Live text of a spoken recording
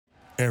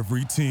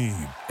Every team,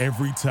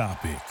 every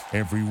topic,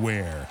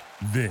 everywhere.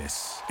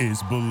 This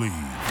is Believe.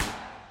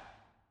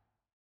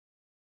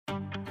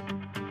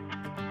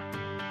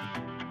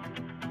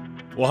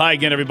 Well, hi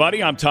again,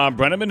 everybody. I'm Thom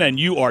Brenneman, and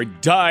you are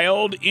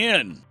dialed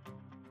in.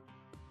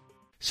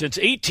 Since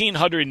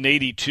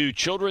 1882,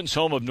 Children's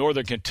Home of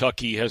Northern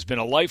Kentucky has been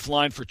a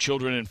lifeline for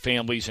children and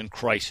families in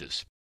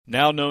crisis.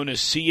 Now known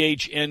as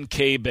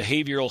CHNK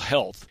Behavioral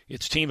Health,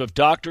 its team of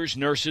doctors,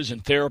 nurses,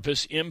 and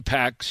therapists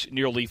impacts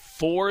nearly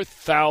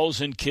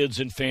 4,000 kids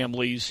and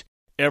families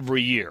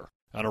every year.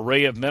 An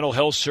array of mental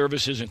health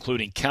services,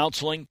 including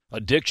counseling,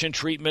 addiction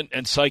treatment,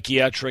 and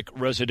psychiatric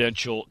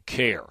residential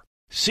care.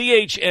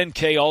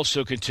 CHNK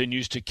also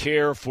continues to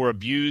care for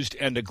abused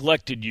and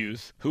neglected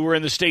youth who are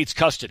in the state's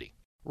custody.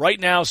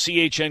 Right now,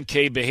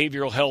 CHNK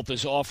Behavioral Health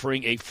is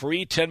offering a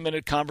free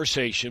 10-minute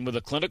conversation with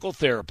a clinical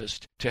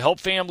therapist to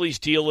help families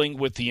dealing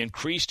with the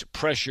increased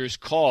pressures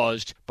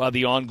caused by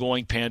the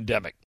ongoing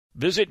pandemic.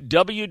 Visit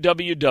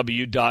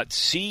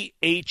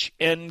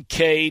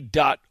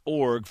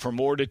www.chnk.org for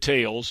more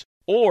details,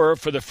 or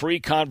for the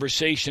free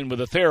conversation with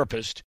a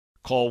therapist,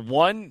 call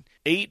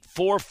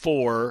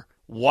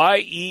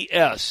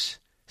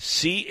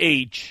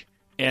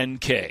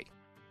 1-844-YES-CHNK.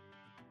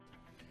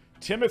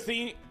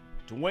 Timothy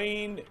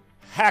Dwayne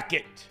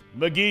Hackett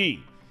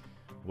McGee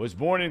was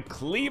born in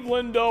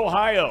Cleveland,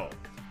 Ohio.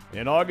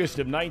 In August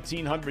of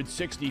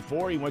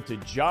 1964, he went to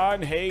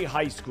John Hay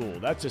High School.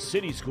 That's a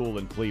city school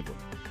in Cleveland.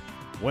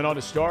 Went on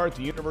to star at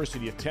the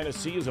University of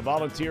Tennessee. As a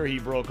volunteer, he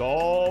broke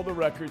all the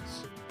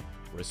records.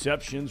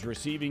 Receptions,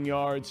 receiving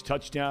yards,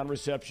 touchdown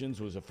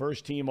receptions, was a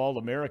first-team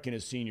All-American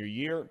his senior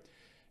year.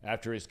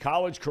 After his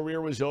college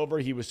career was over,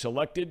 he was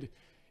selected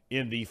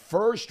in the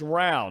first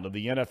round of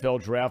the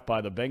NFL draft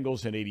by the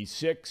Bengals in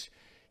 '86.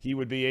 He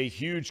would be a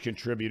huge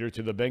contributor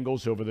to the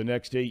Bengals over the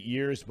next 8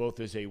 years, both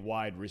as a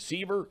wide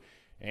receiver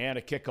and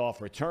a kickoff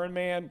return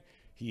man.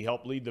 He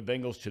helped lead the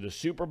Bengals to the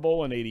Super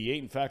Bowl in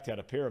 '88. In fact, had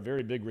a pair of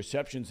very big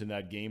receptions in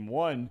that game.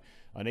 One,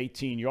 an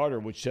 18-yarder,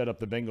 which set up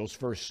the Bengals'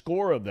 first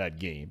score of that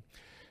game.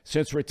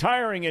 Since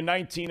retiring in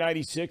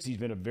 1996, he's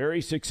been a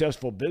very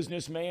successful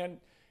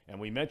businessman, and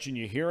we mentioned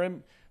you hear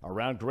him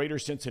around Greater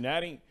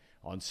Cincinnati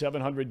on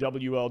 700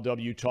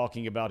 WLW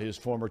talking about his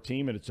former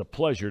team, and it's a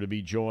pleasure to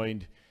be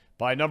joined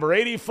by number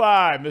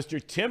 85,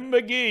 Mr. Tim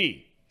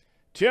McGee.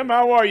 Tim,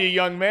 how are you,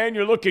 young man?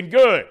 You're looking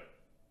good.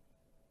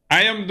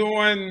 I am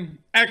doing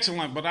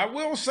excellent, but I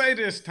will say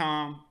this,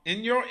 Tom.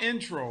 In your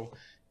intro,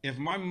 if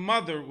my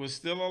mother was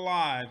still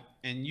alive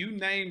and you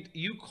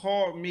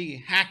called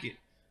me Hackett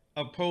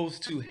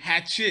opposed to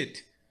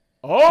Hatchet,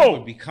 she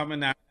would be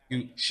coming after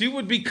you. She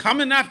would be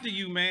coming after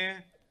you,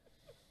 man.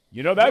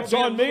 You know, that's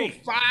on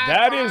me.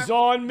 That is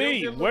on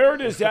me. Where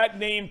does that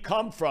name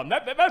come from?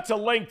 That's a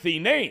lengthy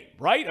name,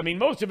 right? I mean,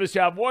 most of us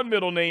have one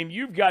middle name.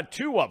 You've got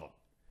two of them.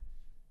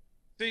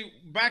 See,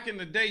 back in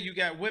the day, you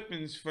got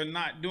whippings for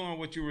not doing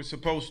what you were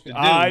supposed to do.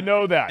 I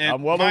know that. And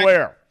I'm well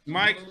aware.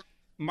 My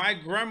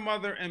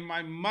grandmother and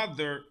my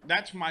mother,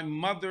 that's my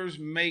mother's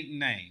maiden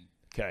name.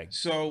 Okay.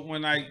 So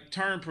when I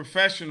turned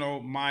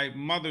professional, my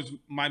mother's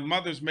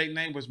maiden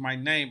name was my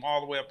name all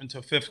the way up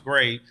until 5th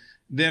grade.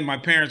 Then my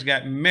parents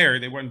got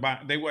married. They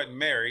wasn't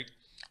married,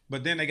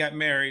 but then they got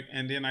married,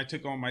 and then I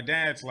took on my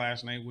dad's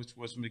last name, which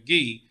was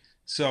McGee.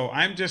 So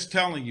I'm just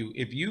telling you,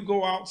 if you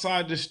go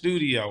outside the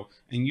studio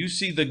and you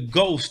see the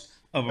ghost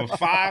of a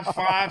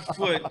 5'5"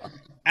 foot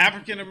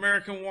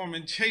African-American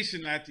woman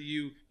chasing after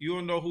you,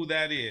 you'll know who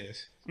that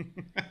is.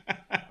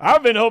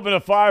 I've been hoping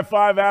a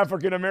 5'5"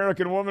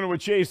 African-American woman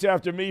would chase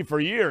after me for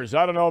years.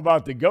 I don't know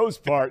about the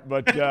ghost part,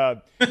 but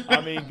I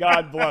mean,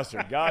 God bless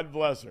her. God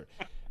bless her.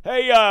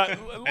 Hey,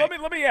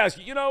 let me ask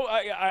you. You know,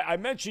 I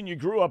mentioned you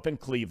grew up in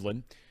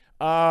Cleveland,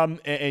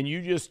 and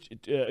you just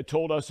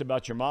told us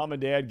about your mom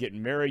and dad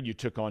getting married. You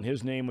took on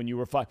his name when you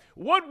were 5.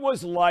 What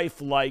was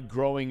life like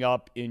growing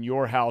up in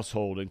your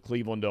household in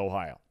Cleveland,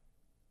 Ohio?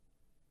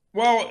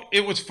 Well,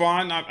 it was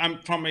fun.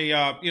 I'm from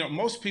a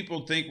most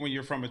people think when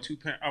you're from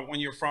when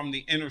you're from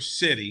the inner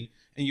city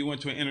and you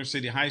went to an inner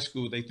city high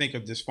school, they think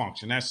of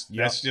dysfunction.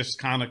 That's just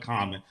kind of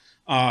common.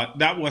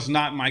 That was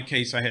not my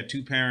case. I had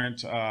two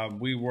parents.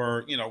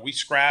 We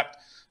scrapped,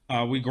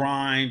 we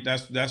grind.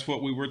 That's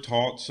what we were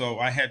taught. So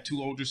I had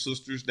two older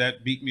sisters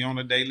that beat me on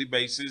a daily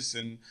basis.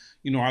 And,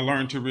 I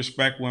learned to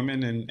respect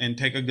women and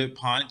take a good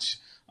punch.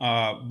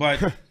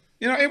 But,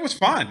 it was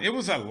fun. It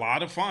was a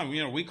lot of fun.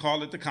 We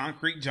call it the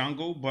concrete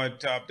jungle,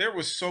 but there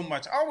was so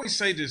much. I always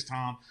say this,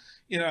 Tom,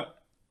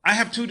 I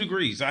have 2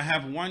 degrees. I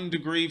have 1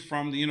 degree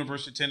from the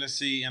University of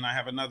Tennessee, and I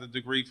have another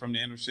degree from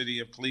the inner city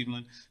of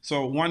Cleveland.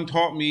 So one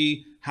taught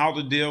me how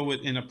to deal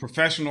with in a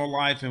professional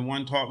life, and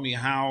one taught me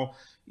how,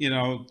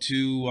 to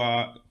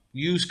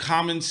use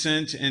common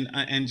sense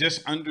and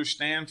just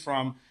understand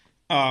from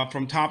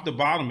top to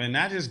bottom. And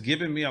that has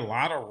given me a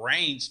lot of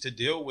range to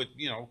deal with,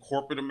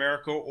 corporate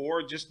America,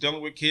 or just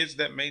dealing with kids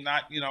that may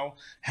not,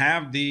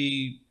 have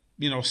the,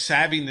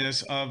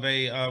 savviness of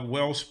a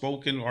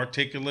well-spoken,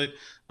 articulate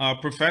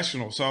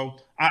professional. So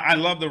I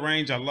love the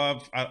range. I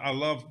love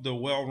the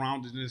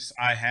well-roundedness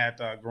I had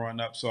growing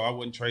up. So I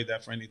wouldn't trade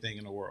that for anything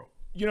in the world.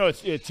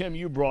 Tim,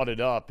 you brought it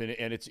up, and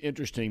it's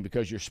interesting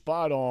because you're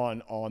spot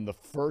on the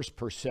first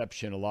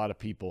perception a lot of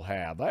people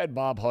have. I had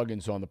Bob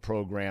Huggins on the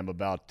program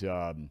about,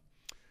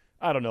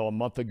 I don't know, a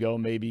month ago,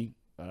 maybe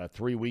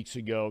 3 weeks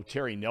ago.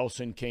 Terry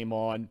Nelson came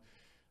on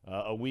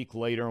a week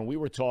later, and we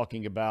were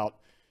talking about,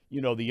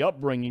 the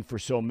upbringing for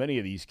so many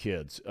of these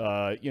kids,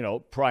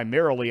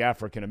 primarily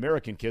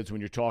African-American kids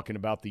when you're talking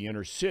about the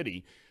inner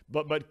city,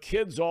 but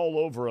kids all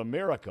over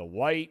America,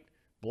 white,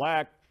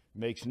 black,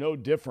 makes no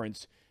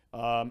difference.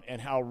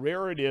 And how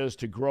rare it is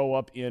to grow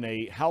up in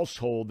a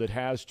household that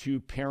has two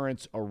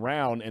parents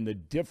around and the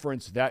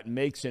difference that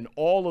makes in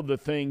all of the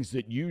things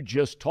that you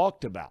just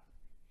talked about.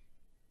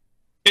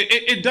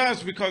 It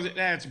does, because it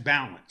adds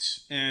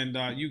balance, and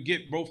you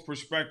get both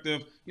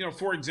perspective.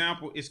 For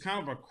example, it's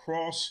kind of a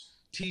cross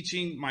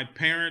teaching.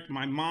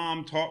 My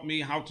mom taught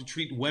me how to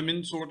treat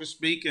women, so to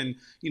speak, and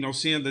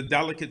seeing the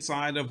delicate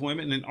side of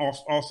women, and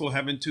also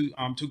having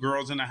two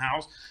girls in the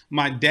house.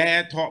 My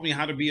dad taught me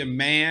how to be a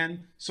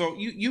man. So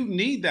you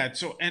need that.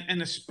 So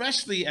and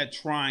especially at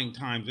trying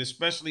times,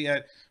 especially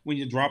at when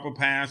you drop a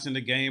pass in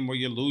the game, or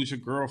you lose your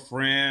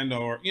girlfriend,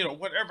 or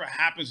whatever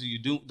happens, or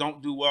you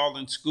don't do well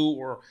in school,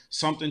 or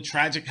something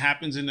tragic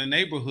happens in the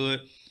neighborhood.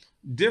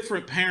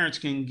 Different parents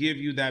can give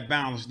you that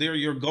balance. They're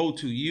your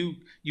go-to.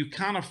 You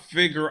kind of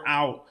figure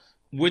out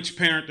which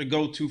parent to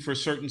go to for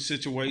certain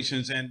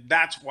situations, and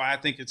that's why I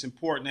think it's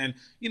important. And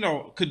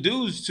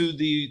kudos to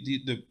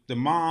the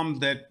mom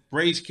that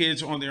raised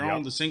kids on their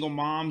own, the single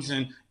moms,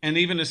 and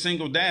even the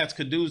single dads.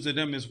 Kudos to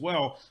them as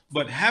well.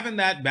 But having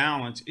that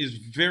balance is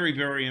very,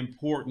 very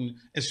important,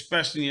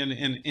 especially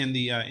in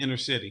the inner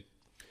city.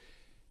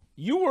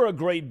 You were a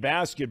great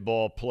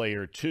basketball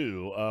player,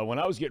 too. When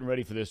I was getting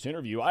ready for this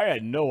interview, I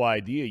had no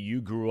idea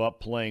you grew up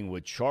playing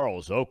with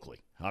Charles Oakley.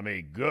 I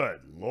mean,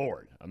 good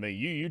Lord. I mean,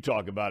 you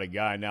talk about a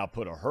guy now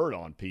put a hurt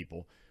on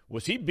people.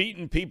 Was he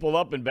beating people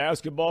up in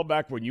basketball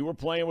back when you were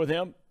playing with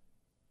him?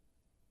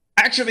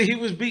 Actually, he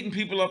was beating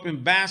people up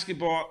in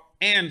basketball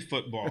and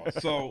football.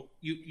 So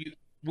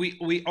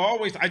we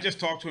always. I just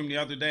talked to him the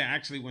other day.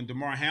 Actually, when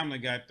DeMar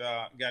Hamlin got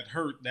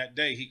hurt that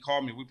day, he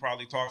called me. We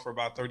probably talked for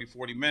about 30,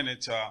 40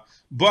 minutes.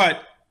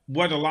 But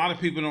what a lot of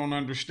people don't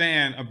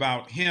understand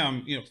about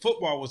him,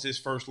 football was his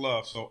first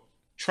love. So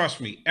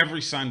trust me,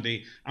 every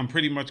Sunday I'm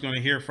pretty much going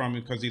to hear from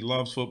him, because he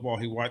loves football.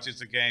 He watches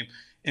the game,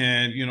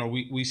 and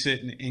we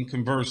sit and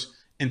converse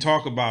and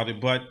talk about it.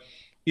 But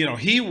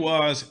he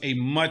was a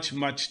much,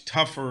 much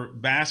tougher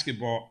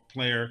basketball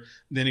player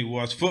than he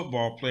was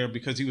football player,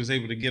 because he was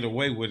able to get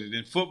away with it.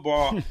 In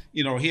football,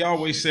 he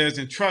always says,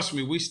 and trust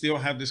me, we still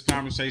have this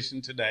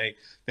conversation today,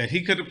 that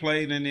he could have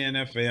played in the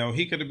NFL.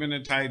 He could have been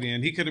a tight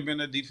end. He could have been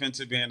a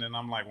defensive end. And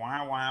I'm like,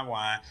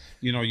 why?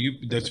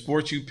 The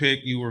sport you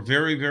picked, you were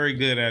very, very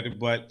good at it.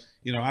 But,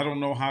 I don't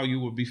know how you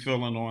would be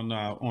feeling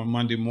on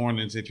Monday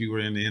mornings if you were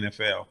in the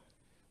NFL.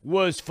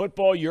 Was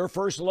football your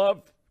first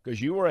love? Because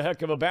you were a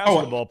heck of a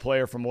basketball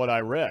player from what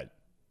I read.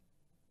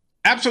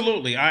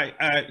 Absolutely.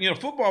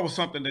 Football was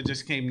something that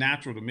just came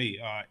natural to me.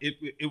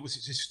 It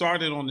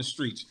started on the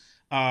streets.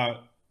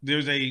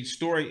 There's a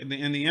story in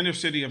the inner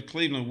city of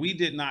Cleveland. We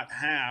did not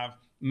have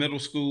middle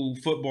school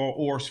football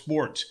or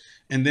sports.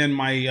 And then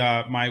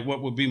my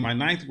what would be my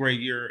ninth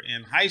grade year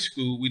in high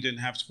school, we didn't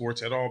have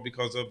sports at all,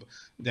 because of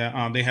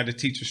they had a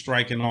teacher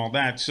strike and all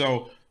that.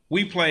 So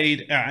we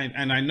played,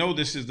 and I know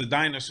this is the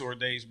dinosaur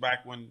days,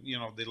 back when,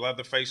 the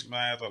leather face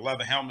masks, or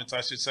leather helmets,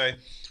 I should say,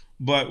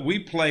 but we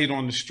played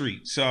on the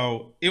street.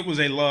 So it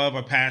was a love,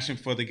 a passion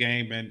for the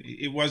game, and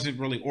it wasn't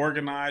really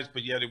organized,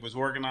 but yet it was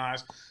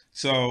organized.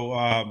 So,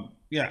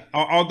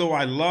 although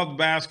I loved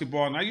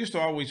basketball, and I used to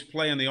always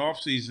play in the off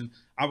season,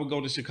 I would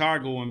go to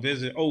Chicago and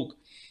visit Oak.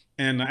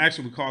 And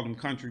actually, we called him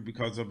Country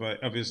because of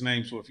his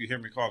name. So if you hear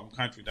me call him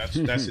Country, that's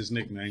his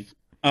nickname.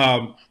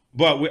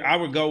 But I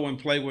would go and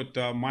play with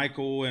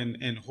Michael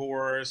and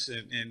Horace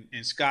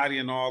and Scotty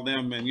and all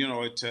them. And,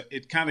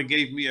 it kind of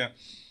gave me a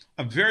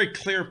very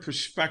clear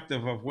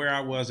perspective of where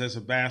I was as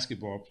a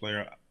basketball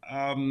player.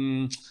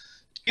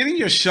 Getting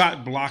your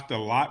shot blocked a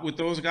lot with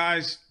those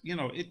guys,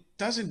 it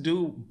doesn't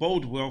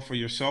bode well for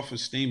your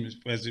self-esteem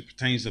as it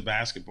pertains to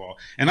basketball.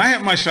 And I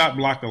had my shot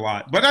blocked a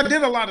lot. But I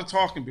did a lot of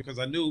talking, because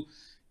I knew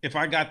if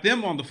I got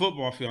them on the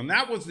football field, and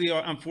that was the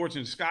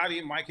unfortunate. Scotty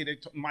and Mike,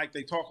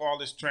 they talk all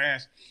this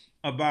trash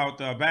about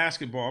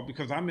basketball,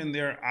 because I'm in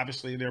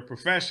obviously their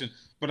profession,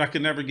 but I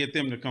could never get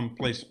them to come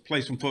play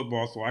some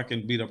football, so I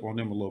can beat up on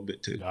them a little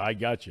bit too. I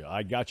got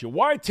you.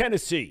 Why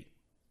Tennessee?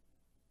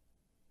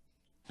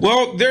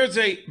 Well, there's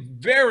a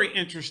very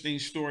interesting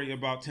story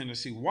about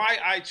Tennessee. Why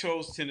I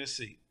chose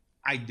Tennessee?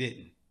 I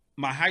didn't.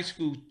 My high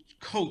school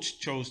coach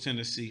chose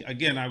Tennessee.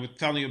 Again, I was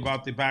telling you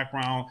about the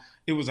background.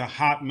 It was a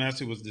hot mess.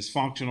 It was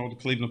dysfunctional. The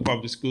Cleveland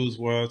Public Schools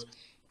was.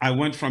 I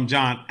went from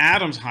John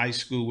Adams High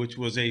School, which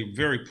was a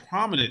very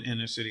prominent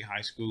inner city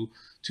high school,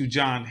 to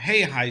John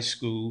Hay High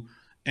School.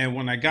 And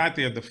when I got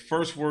there, the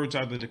first words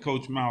out of the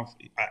coach's mouth,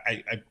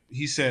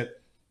 he said,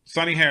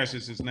 Sonny Harris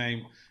is his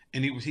name.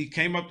 And he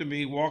came up to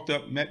me, walked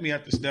up, met me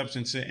at the steps,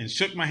 and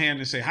shook my hand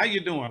and said, "How you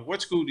doing? What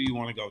school do you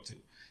want to go to?"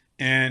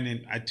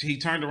 He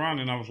turned around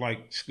and I was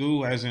like,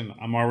 school, as in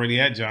I'm already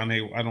at John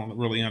Hay. I don't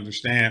really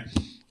understand.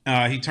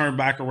 He turned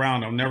back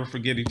around. I'll never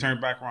forget. He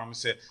turned back around and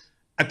said,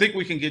 I think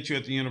we can get you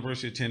at the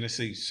University of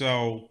Tennessee.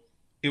 So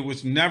it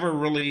was never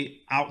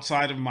really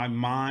outside of my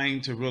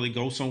mind to really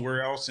go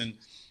somewhere else. And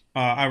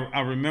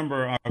I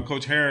remember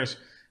Coach Harris,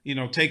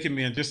 taking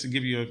me, and just to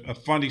give you a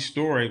funny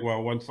story, well,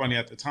 it wasn't funny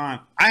at the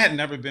time. I had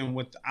never been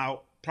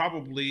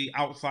probably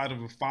outside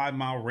of a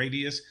 5-mile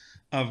radius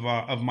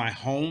of my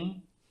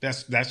home.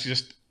 That's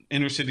just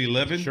inner city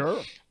living.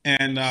 Sure.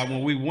 And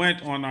when we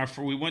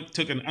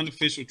took an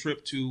unofficial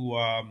trip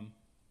to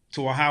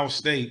Ohio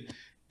State.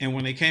 And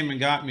when they came and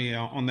got me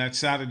on that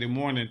Saturday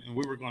morning, and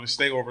we were going to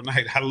stay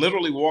overnight, I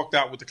literally walked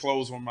out with the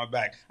clothes on my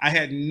back. I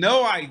had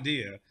no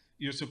idea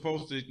you're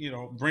supposed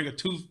to, bring a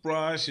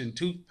toothbrush and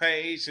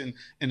toothpaste and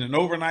an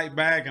overnight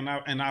bag. And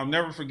I'll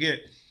never forget,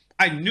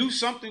 I knew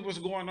something was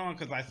going on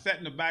because I sat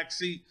in the back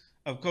seat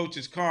of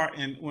Coach's car.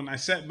 And when I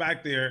sat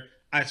back there,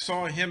 I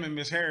saw him and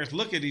Miss Harris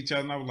look at each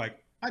other, and I was like,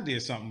 I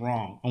did something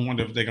wrong. I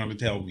wonder if they're going to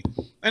tell me.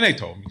 And they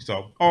told me,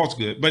 so all's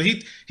good. But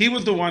he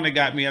was the one that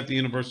got me at the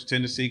University of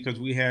Tennessee, because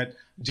we had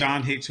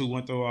John Hicks, who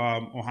went to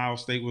Ohio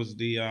State, was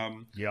the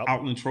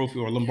Outland Trophy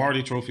or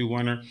Lombardi Trophy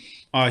winner.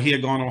 He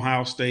had gone to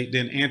Ohio State.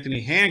 Then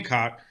Anthony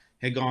Hancock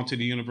had gone to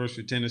the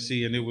University of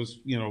Tennessee, and it was,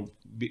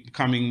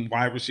 becoming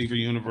wide receiver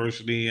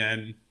university.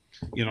 And,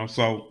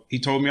 so he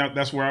told me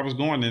that's where I was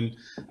going. And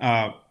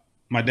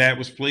my dad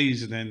was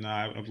pleased. And then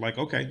I was like,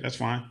 okay, that's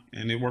fine.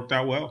 And it worked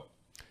out well.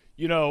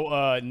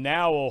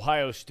 Now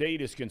Ohio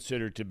State is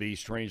considered to be,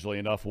 strangely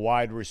enough,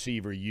 wide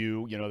receiver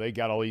U. They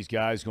got all these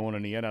guys going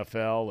in the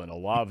NFL, and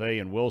Olave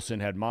and Wilson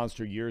had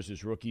monster years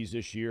as rookies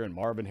this year, and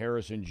Marvin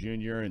Harrison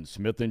Jr. and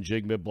Smith and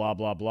Jigma, blah,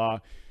 blah, blah.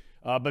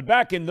 But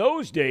back in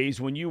those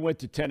days when you went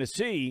to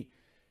Tennessee,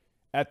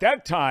 at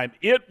that time,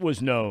 it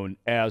was known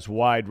as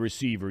wide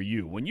receiver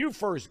U. When you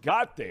first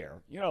got there,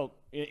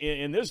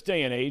 in this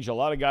day and age, a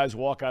lot of guys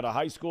walk out of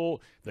high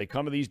school, they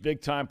come to these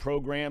big-time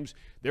programs,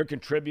 they're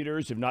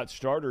contributors, if not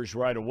starters,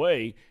 right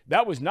away.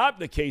 That was not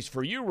the case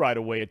for you right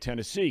away at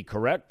Tennessee,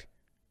 correct?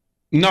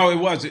 No, it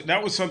wasn't.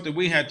 That was something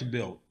we had to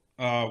build.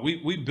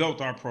 We built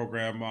our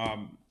program,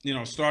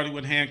 starting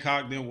with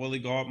Hancock, then Willie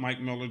Gault,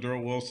 Mike Miller,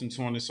 Darrell Wilson,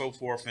 so on and so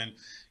forth. And,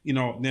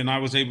 then I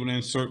was able to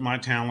insert my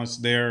talents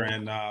there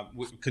and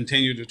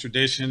continue the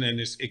tradition, and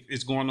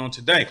it's going on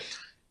today.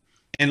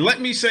 And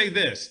let me say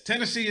this,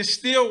 Tennessee is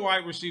still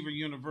wide receiver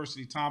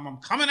university, Tom. I'm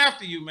coming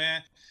after you,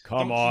 man.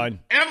 Come on.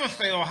 Ever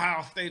say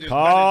Ohio State is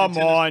Come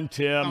on,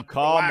 Tim.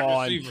 Come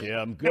on,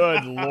 Tim.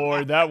 Good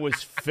Lord. That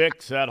was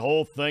fixed, that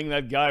whole thing.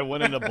 That guy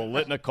winning the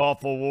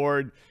Bolitnikoff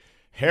Award.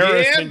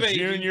 Harrison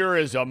Jr.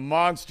 is a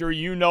monster.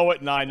 You know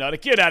it, and I know it. The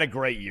kid had a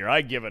great year.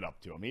 I give it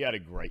up to him. He had a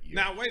great year.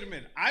 Now, wait a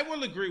minute. I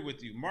will agree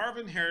with you.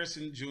 Marvin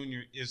Harrison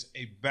Jr. is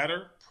a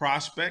better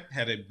prospect,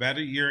 had a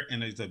better year,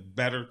 and is a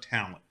better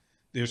talent.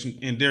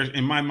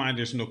 In my mind,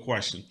 there's no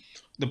question.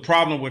 The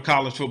problem with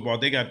college football,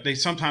 they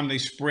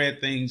sometimes spread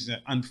things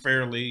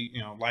unfairly,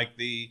 like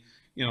the,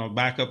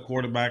 backup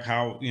quarterback,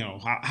 how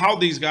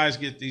these guys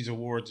get these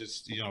awards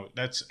is,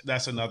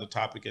 that's another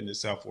topic in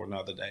itself for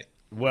another day.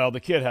 Well, the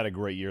kid had a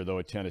great year, though,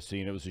 at Tennessee,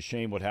 and it was a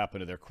shame what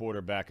happened to their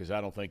quarterback, because I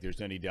don't think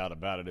there's any doubt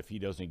about it. If he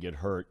doesn't get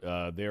hurt,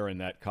 they're in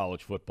that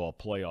college football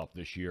playoff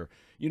this year.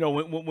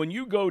 When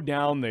you go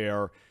down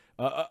there,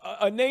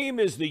 a name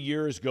as the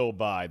years go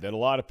by that a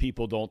lot of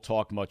people don't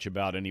talk much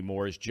about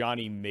anymore is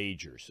Johnny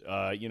Majors.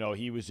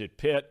 He was at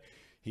Pitt.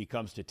 He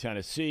comes to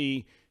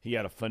Tennessee. He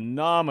had a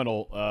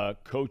phenomenal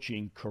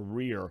coaching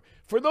career.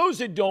 For those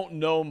that don't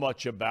know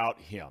much about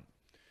him,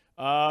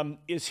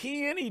 is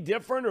he any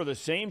different or the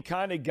same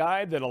kind of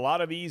guy that a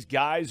lot of these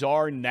guys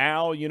are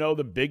now,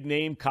 the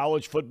big-name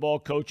college football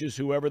coaches,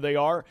 whoever they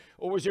are?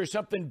 Or was there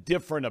something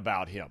different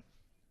about him?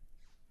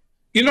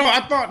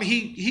 I thought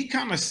he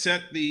kind of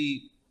set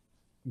the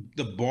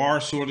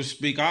bar, so to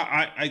speak.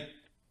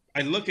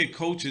 I look at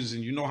coaches,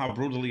 and you know how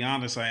brutally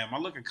honest I am. I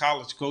look at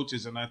college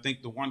coaches, and I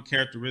think the one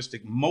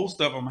characteristic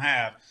most of them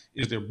have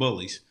is they're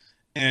bullies.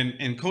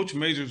 And Coach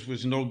Majors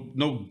was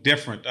no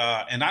different.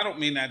 And I don't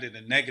mean that in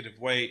a negative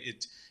way.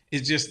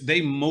 It's just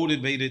they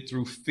motivated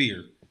through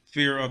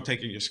fear of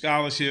taking your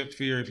scholarship,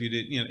 fear if you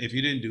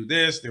didn't do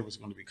this, there was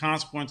going to be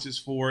consequences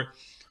for it.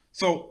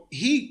 So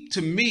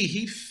to me,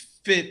 he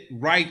fit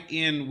right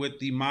in with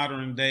the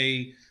modern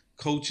day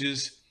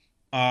coaches.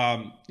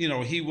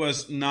 He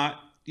was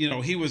not,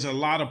 he was a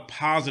lot of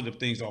positive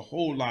things, a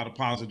whole lot of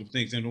positive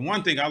things. And the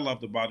one thing I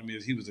loved about him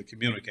is he was a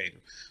communicator.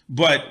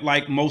 But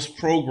like most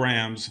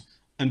programs,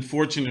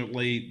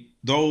 unfortunately,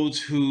 those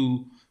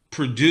who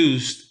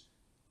produced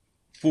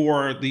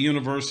for the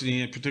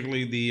university, and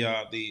particularly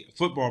the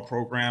football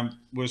program,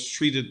 was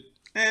treated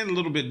a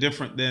little bit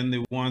different than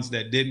the ones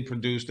that didn't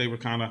produce. They were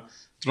kind of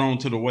thrown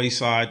to the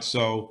wayside.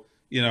 So,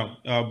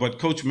 but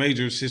Coach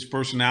Majors, his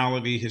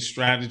personality, his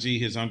strategy,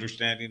 his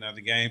understanding of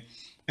the game,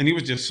 and he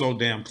was just so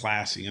damn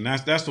classy. And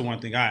that's the one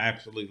thing I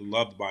absolutely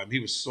loved about him. He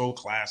was so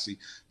classy,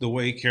 the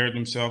way he carried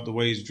himself, the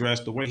way he's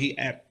dressed, the way he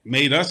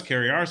made us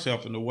carry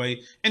ourselves in the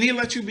way. And he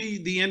let you be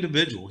the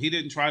individual. He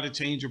didn't try to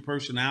change your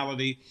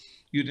personality.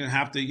 You didn't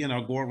have to,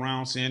 go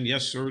around saying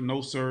yes sir,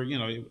 no sir.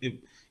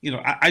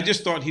 I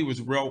just thought he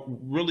was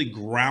really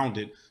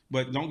grounded.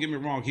 But don't get me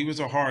wrong, he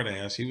was a hard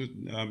ass. He was,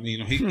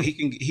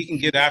 he can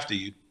get after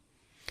you.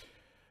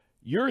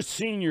 Your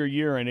senior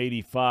year in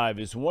 '85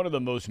 is one of the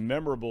most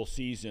memorable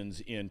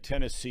seasons in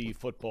Tennessee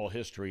football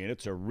history, and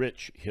it's a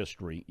rich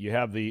history. You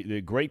have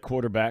the great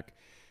quarterback,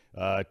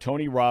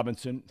 Tony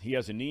Robinson. He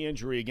has a knee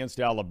injury against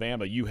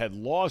Alabama. You had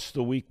lost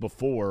the week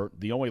before,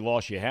 the only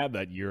loss you had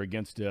that year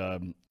against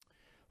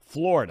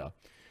Florida.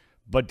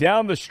 But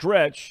down the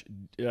stretch,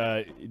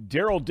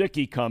 Darrell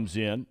Dickey comes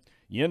in.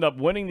 You end up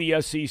winning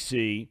the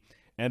SEC,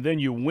 and then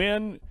you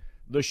win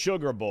the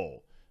Sugar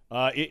Bowl.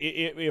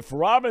 If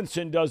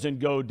Robinson doesn't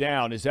go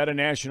down, is that a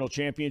national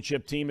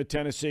championship team at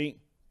Tennessee?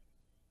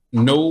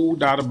 No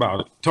doubt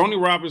about it. Tony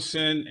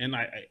Robinson, and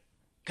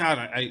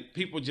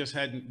people just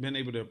hadn't been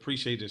able to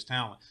appreciate his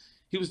talent.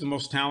 He was the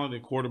most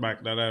talented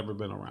quarterback that I've ever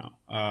been around.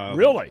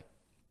 Really?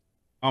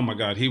 Oh my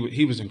God,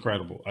 he was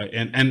incredible.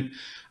 And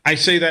I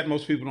say that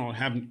most people don't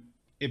have.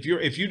 If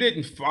you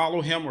didn't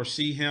follow him or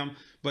see him,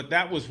 but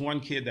that was one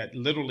kid that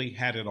literally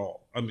had it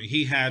all. I mean,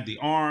 he had the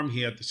arm,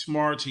 he had the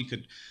smarts,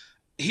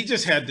 he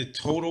just had the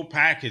total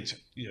package.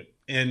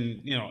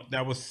 And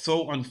that was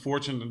so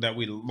unfortunate that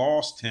we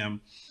lost him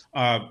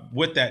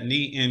with that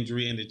knee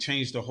injury, and it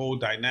changed the whole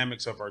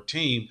dynamics of our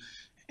team.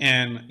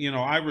 And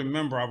I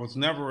remember I was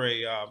never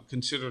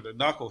considered a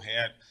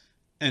knucklehead.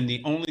 And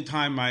the only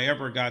time I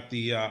ever got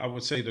I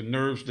would say the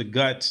nerves, the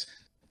guts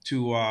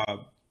to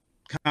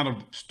kind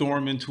of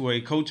storm into a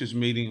coach's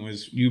meeting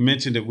was, you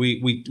mentioned that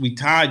we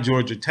tied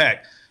Georgia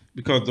Tech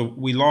because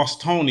we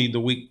lost Tony the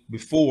week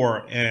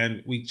before,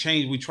 and we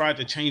tried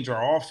to change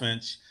our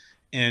offense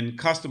and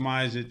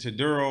customize it to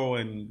Darrell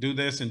and do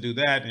this and do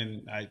that.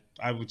 And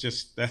I would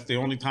just, that's the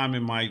only time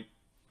in my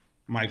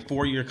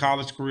 4-year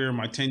college career,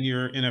 my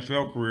 10-year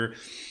NFL career,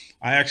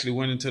 I actually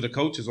went into the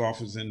coach's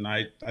office and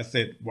I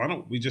said, why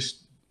don't we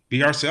just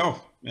be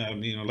ourselves?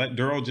 Let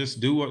Darrell just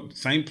do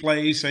same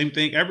play, same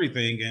thing,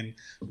 everything, and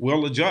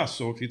we'll adjust.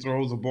 So if he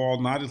throws the ball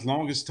not as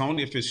long as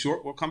Tony, if it's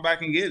short, we'll come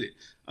back and get it.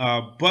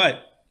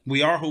 But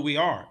we are who we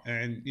are.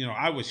 And,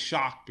 I was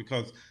shocked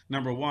because,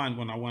 number one,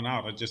 when I went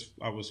out,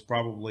 I was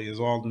probably as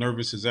all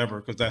nervous as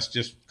ever because that's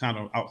just kind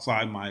of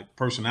outside my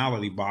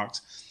personality box.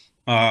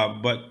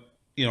 But,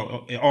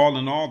 all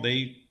in all,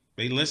 they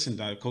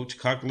listened. Coach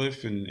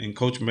Cutcliffe and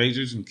Coach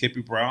Majors and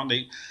Kippy Brown,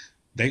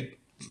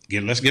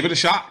 let's give it a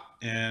shot.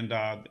 And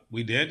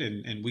we did,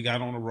 and we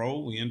got on a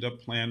roll. We ended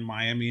up playing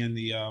Miami in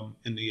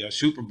the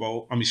Sugar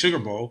Bowl,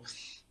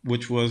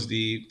 which was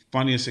the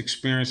funniest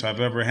experience I've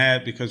ever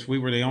had because we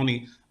were the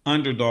only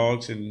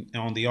underdogs. And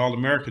on the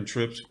All-American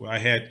trips, where I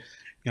had,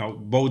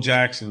 Bo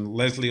Jackson,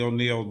 Leslie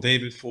O'Neal,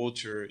 David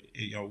Fulcher,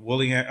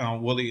 Willie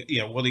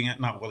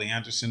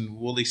Anderson,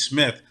 Willie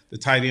Smith, the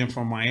tight end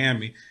from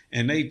Miami,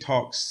 and they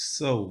talked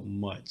so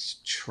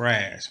much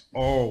trash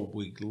all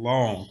week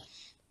long.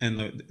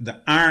 And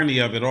the irony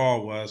of it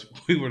all was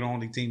we were the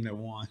only team that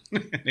won.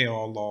 They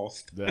all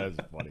lost. That's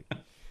funny.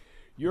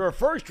 You're a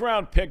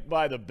first-round pick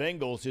by the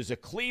Bengals. As a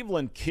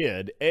Cleveland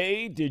kid,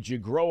 A, did you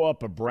grow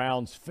up a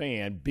Browns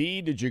fan?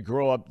 B, did you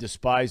grow up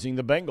despising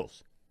the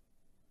Bengals?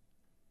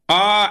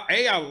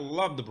 I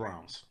love the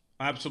Browns.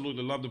 I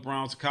absolutely love the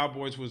Browns. The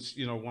Cowboys was,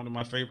 one of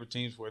my favorite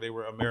teams where they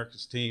were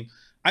America's team.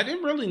 I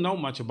didn't really know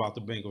much about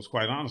the Bengals,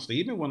 quite honestly.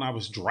 Even when I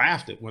was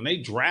drafted, when they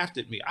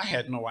drafted me, I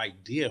had no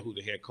idea who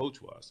the head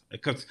coach was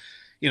because,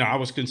 I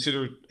was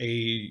considered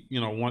a,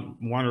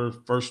 one or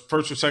first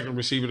or second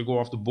receiver to go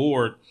off the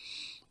board.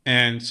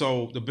 And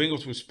so the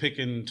Bengals was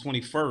picking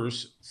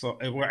 21st. So,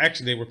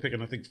 actually, they were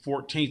picking, I think,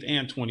 14th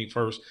and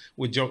 21st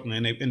with Joe,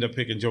 and they ended up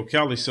picking Joe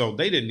Kelly. So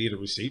they didn't need a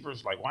receiver.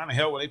 It's like, why in the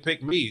hell would they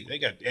pick me? They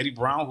got Eddie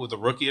Brown, who was the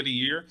rookie of the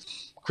year,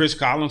 Chris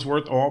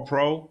Collinsworth,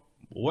 All-Pro.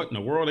 What in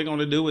the world are they going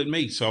to do with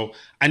me? So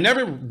I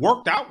never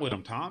worked out with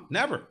them, Tom.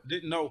 Never.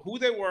 Didn't know who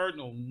they were,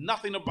 know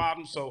nothing about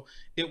them. So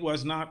it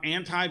was not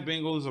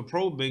anti-Bengals or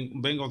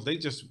pro-Bengals. They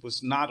just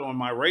was not on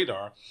my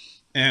radar.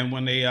 And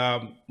when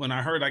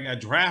I heard I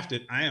got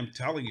drafted, I am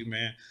telling you,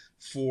 man,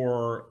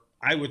 for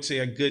I would say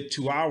a good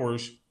 2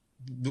 hours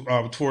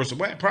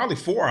probably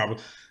 4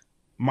 hours,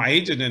 my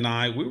agent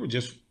and we were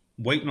just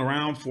waiting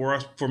around for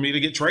me to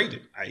get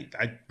traded.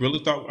 I really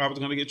thought I was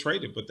going to get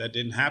traded, but that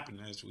didn't happen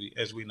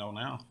as we know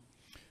now.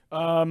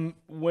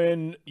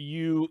 When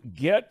you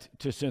get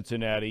to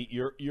Cincinnati,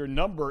 you're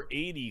number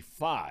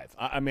 85.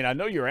 I mean, I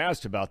know you're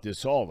asked about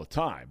this all the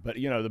time, but,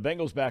 the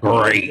Bengals back in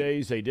those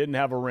days, they didn't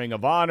have a Ring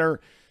of Honor.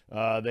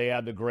 They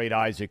had the great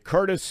Isaac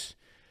Curtis.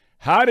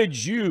 How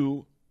did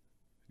you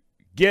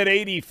get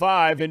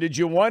 85, and did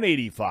you want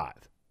 85?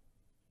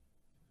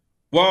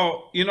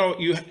 Well,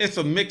 it's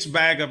a mixed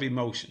bag of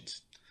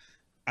emotions.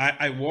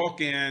 I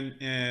walk in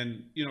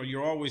and,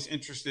 you're always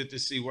interested to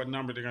see what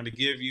number they're going to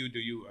give you. Do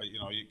you,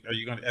 are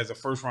you going to, as a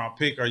first round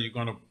pick, are you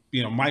going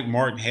to, Mike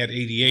Martin had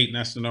 88 and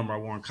that's the number I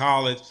wore in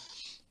college.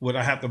 Would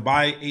I have to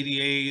buy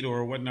 88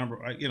 or what number,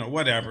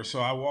 whatever.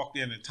 So I walked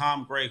in and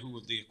Tom Gray, who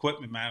was the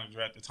equipment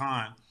manager at the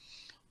time,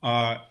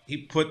 he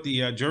put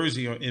the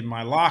jersey in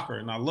my locker,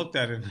 and I looked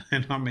at it,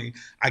 and I mean,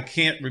 I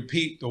can't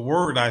repeat the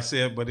word I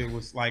said, but it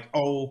was like,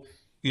 oh,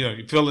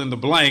 you fill in the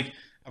blank.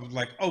 I was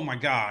like, oh my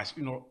gosh,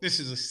 this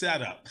is a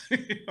setup.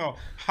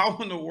 How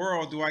in the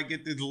world do I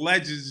get this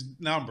legend's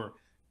number?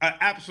 An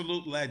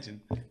absolute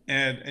legend.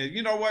 And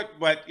you know what?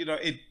 But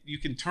you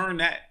can turn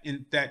that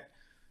in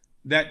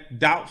that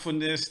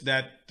doubtfulness,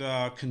 that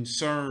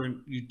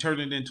concern, you turn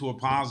it into a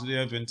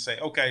positive and say,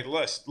 okay,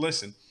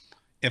 listen.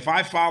 If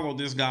I follow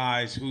this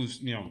guy who's,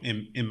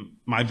 in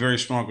my very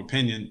strong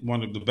opinion,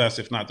 one of the best,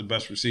 if not the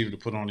best receiver to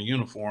put on a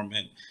uniform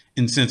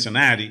in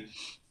Cincinnati,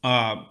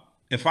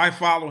 if I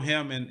follow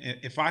him and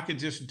if I could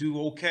just do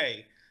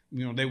okay,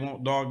 they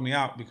won't dog me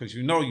out because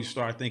you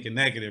start thinking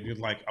negative. You're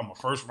like, I'm a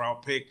first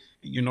round pick.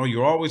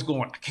 You're always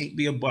going, I can't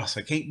be a bust.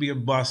 I can't be a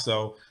bust.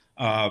 So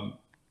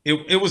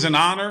it was an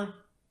honor.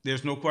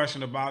 There's no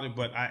question about it,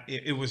 but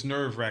it was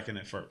nerve-wracking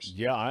at first.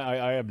 Yeah,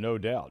 I have no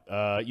doubt.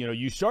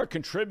 You start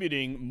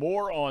contributing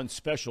more on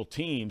special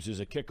teams as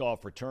a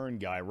kickoff return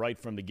guy right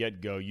from the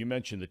get-go. You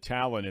mentioned the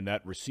talent in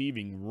that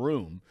receiving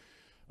room,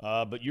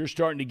 but you're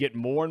starting to get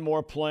more and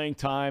more playing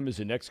time as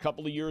the next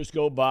couple of years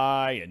go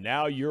by, and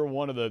now you're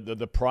one of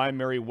the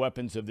primary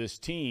weapons of this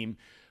team,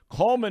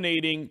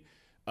 culminating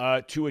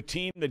to a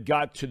team that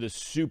got to the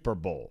Super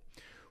Bowl.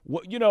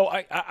 Well,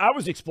 I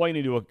was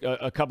explaining to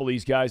a couple of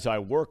these guys I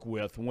work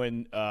with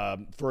when,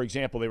 for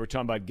example, they were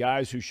talking about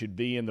guys who should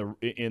be in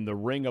the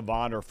Ring of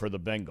Honor for the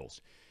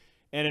Bengals.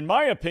 And in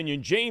my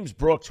opinion, James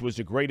Brooks was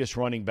the greatest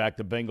running back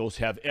the Bengals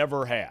have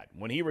ever had.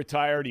 When he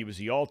retired, he was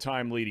the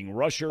all-time leading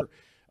rusher.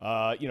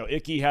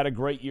 Ickey had a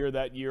great year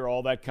that year,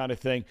 all that kind of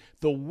thing.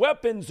 The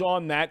weapons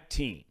on that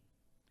team,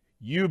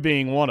 you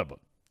being one of them,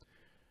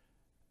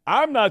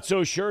 I'm not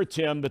so sure,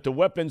 Tim, that the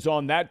weapons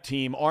on that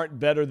team aren't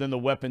better than the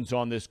weapons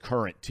on this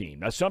current team.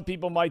 Now, some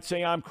people might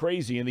say I'm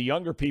crazy, and the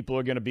younger people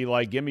are going to be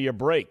like, give me a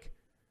break.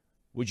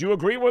 Would you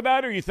agree with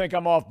that, or you think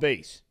I'm off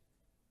base?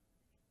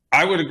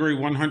 I would agree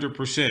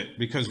 100%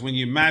 because when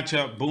you match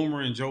up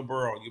Boomer and Joe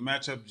Burrow, you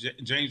match up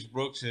James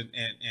Brooks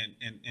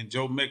and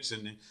Joe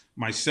Mixon, and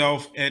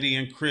myself, Eddie,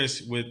 and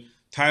Chris with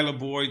Tyler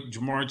Boyd,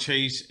 Jamar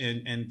Chase,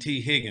 and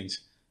T. Higgins.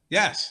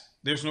 Yes,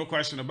 there's no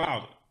question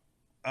about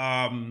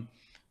it.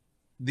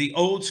 The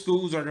old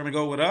schools are going to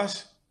go with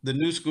us. The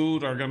new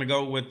schools are going to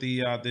go with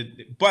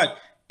but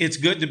it's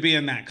good to be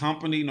in that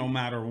company no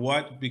matter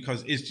what,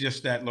 because it's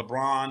just that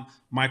LeBron,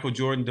 Michael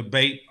Jordan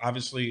debate.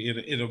 Obviously,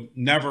 it'll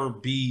never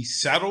be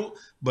settled,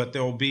 but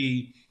there'll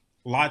be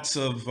lots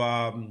of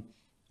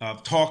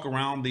talk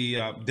around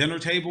the dinner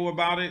table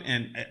about it.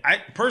 And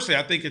I personally,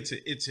 I think it's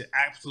an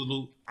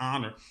absolute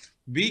honor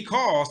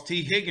because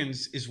T.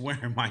 Higgins is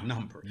wearing my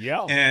number.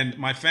 Yeah. And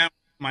my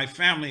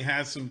family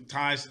has some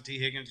ties to T.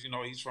 Higgins.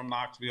 He's from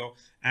Knoxville,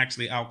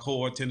 actually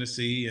Alcoa,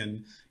 Tennessee,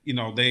 and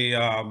they.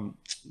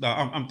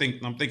 I'm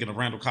thinking of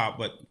Randall Cobb,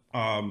 but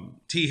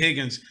T.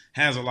 Higgins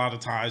has a lot of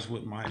ties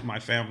with my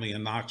family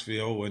in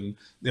Knoxville, and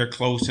they're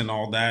close and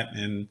all that.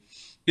 And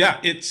yeah,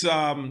 it's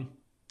when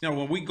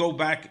we go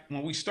back,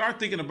 when we start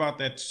thinking about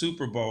that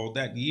Super Bowl,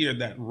 that year,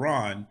 that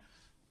run,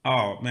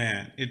 oh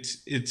man,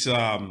 it's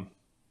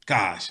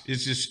gosh,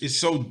 it's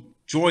so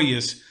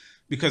joyous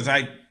because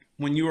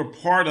when you were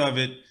part of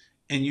it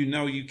and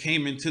you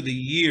came into the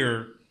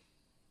year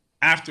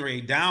after a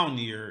down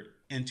year,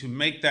 and to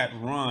make that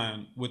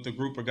run with the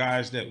group of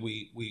guys that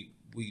we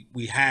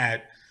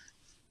had,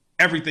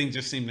 everything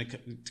just seemed to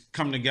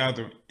come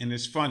together. And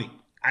it's funny.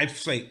 I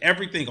say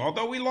everything,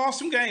 although we lost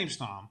some games,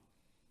 Thom,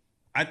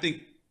 I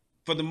think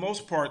for the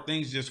most part,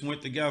 things just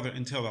went together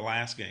until the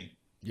last game.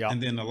 Yeah.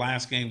 And then the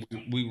last game,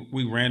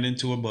 we ran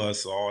into a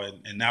buzzsaw,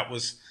 and that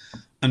was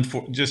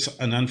just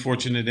an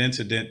unfortunate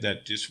incident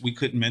that just we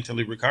couldn't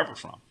mentally recover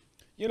from.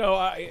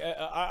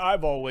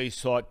 I've always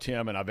thought,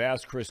 Tim, and I've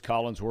asked Chris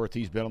Collinsworth,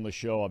 he's been on the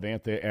show. I've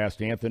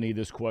asked Anthony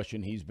this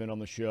question, he's been on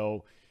the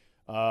show.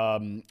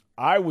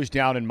 I was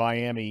down in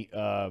Miami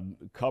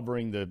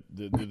covering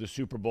the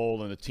Super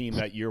Bowl and the team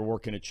that year,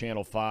 working at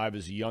Channel 5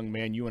 as a young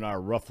man. You and I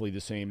are roughly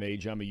the same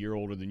age. I'm a year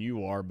older than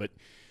you are. But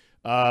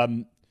that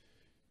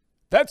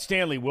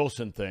Stanley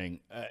Wilson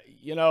thing,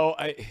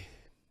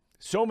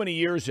 so many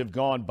years have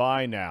gone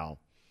by now.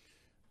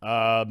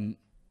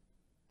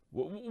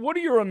 What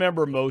do you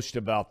remember most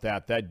about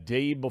that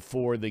day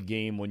before the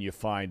game when you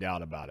find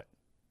out about it?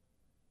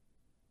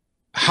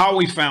 How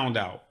we found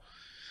out.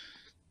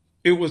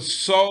 It was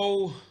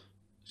so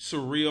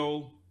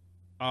surreal.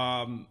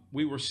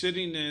 We were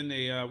sitting in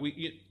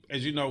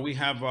as you know, we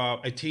have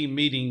a team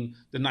meeting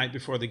the night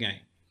before the game.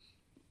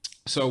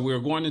 So we were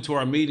going into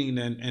our meeting,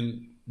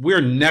 and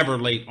we're never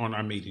late on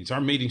our meetings.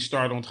 Our meetings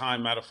start on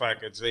time. Matter of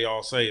fact, as they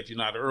all say, if you're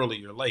not early,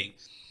 you're late.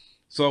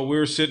 So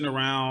we're sitting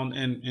around,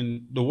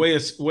 and the way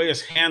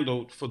it's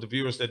handled for the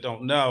viewers that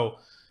don't know,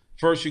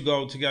 first you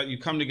go together, you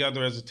come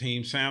together as a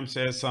team. Sam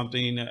says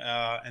something,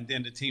 and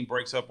then the team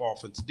breaks up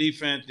offense,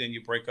 defense. Then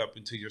you break up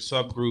into your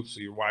subgroups, so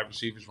your wide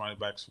receivers, running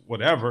backs,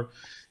 whatever.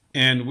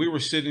 And we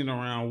were sitting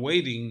around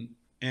waiting,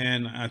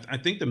 and I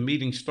think the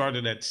meeting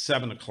started at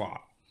 7:00.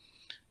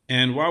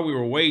 And while we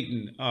were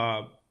waiting,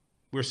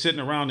 we're sitting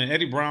around, and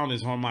Eddie Brown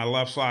is on my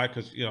left side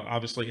because,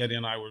 obviously Eddie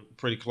and I were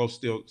pretty close,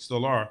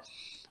 still are.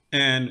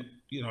 And,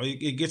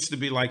 it gets to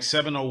be like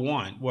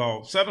 7:01.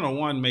 Well,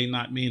 7:01 may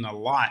not mean a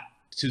lot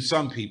to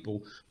some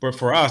people, but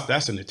for us,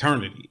 that's an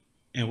eternity.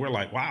 And we're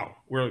like, wow,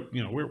 we're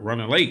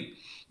running late.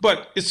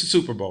 But it's the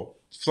Super Bowl,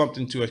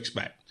 something to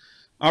expect.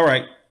 All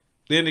right.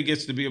 Then it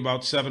gets to be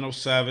about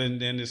 7:07.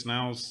 Then it's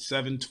now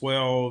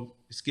 7:12.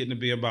 It's getting to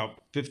be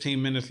about 15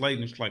 minutes late.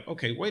 And it's like,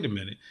 okay, wait a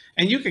minute.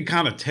 And you can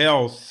kind of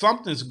tell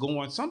something's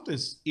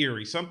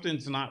eerie,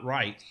 something's not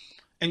right.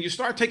 And you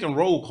start taking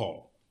roll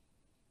call.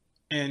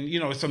 And,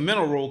 it's a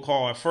mental roll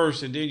call at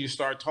first. And then you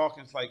start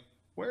talking. It's like,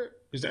 where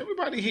is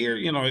everybody here?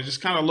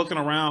 Just kind of looking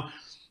around.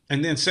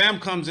 And then Sam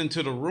comes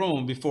into the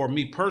room before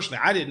me personally.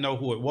 I didn't know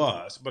who it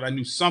was, but I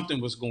knew something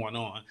was going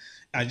on.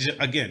 I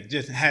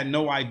just had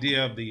no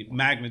idea of the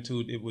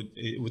magnitude it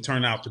would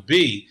turn out to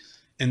be.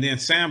 And then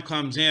Sam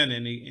comes in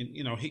and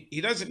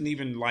he doesn't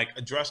even like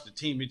address the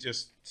team. He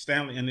just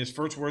Stanley, and his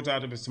first words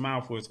out of his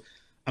mouth was,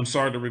 "I'm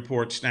sorry to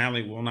report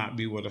Stanley will not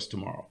be with us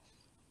tomorrow."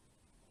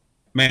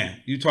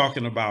 Man, you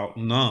talking about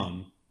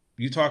numb.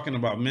 You talking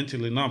about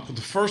mentally numb. But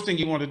the first thing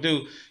you want to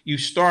do, you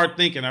start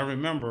thinking, I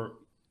remember,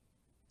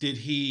 did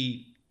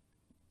he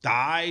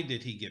die?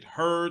 Did he get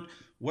hurt?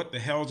 What the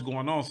hell's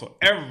going on? So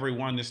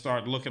everyone just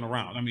started looking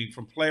around. I mean,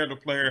 from player to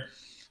player.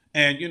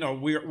 And,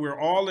 we're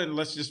all in,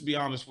 let's just be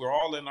honest, we're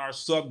all in our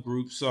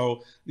subgroup.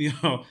 So, you're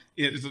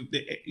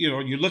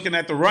looking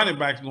at the running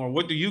backs going,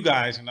 what do you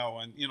guys know?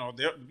 And,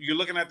 you're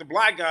looking at the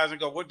black guys and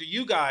go, what do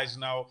you guys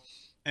know?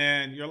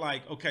 And you're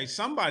like, okay,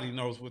 somebody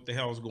knows what the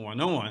hell's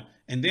going on.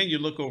 And then you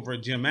look over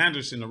at Jim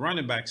Anderson, the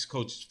running backs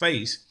coach's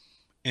face,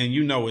 and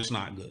it's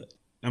not good.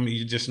 I mean,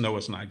 you just know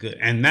it's not good.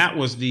 And that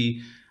was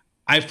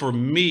for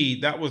me,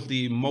 that was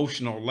the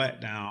emotional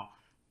letdown,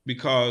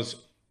 because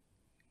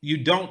you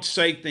don't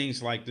say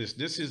things like this.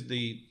 This is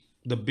the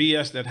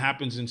BS that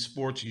happens in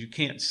sports. You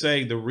can't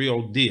say the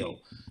real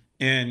deal.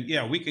 And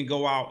yeah, we can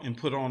go out and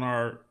put on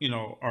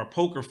our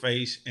poker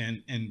face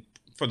and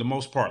for the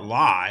most part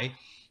lie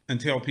and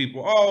tell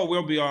people, oh,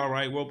 we'll be all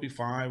right, we'll be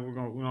fine,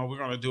 we're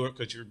gonna do it,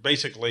 because you're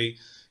basically,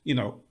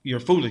 you're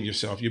fooling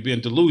yourself, you're being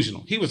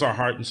delusional. He was our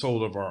heart and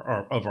soul of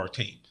our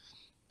team.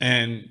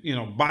 And,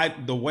 by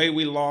the way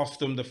we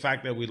lost him, the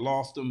fact that we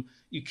lost him,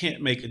 you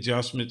can't make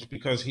adjustments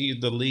because he's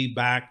the lead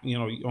back,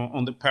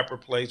 on the pepper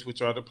plays,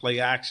 which are the play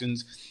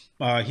actions.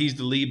 He's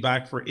the lead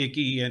back for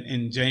Ickey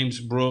and James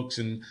Brooks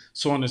and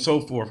so on and so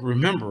forth.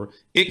 Remember,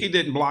 Ickey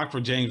didn't block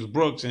for James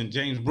Brooks and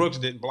James Brooks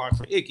didn't block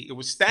for Ickey. It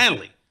was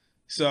Stanley.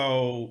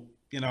 So,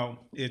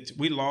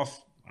 we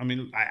lost. I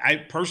mean,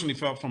 I personally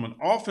felt from an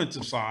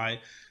offensive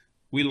side,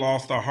 we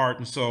lost our heart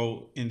and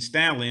soul in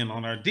Stanley. And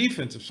on our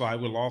defensive side,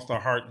 we lost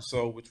our heart and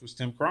soul, which was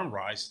Tim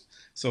Crumrice.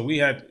 So we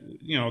had,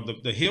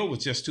 the hill was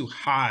just too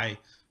high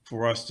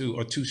for us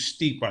or too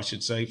steep, I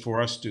should say, for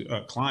us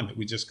to climb it.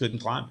 We just couldn't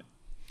climb it.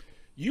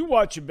 You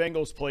watch the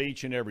Bengals play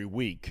each and every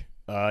week.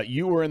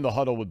 You were in the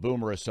huddle with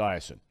Boomer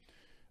Esiason.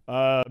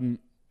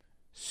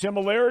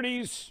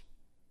 Similarities,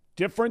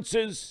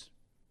 differences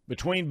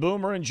between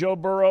Boomer and Joe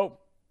Burrow?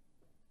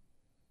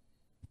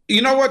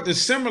 You know what? The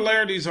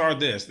similarities are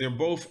this. They're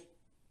both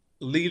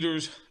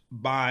leaders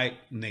by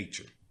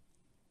nature.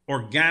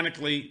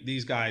 Organically,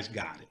 these guys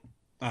got it.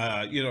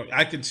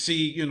 I could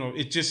see,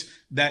 it's just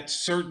that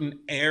certain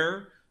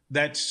air,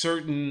 that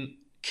certain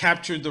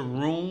capture the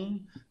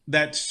room,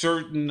 that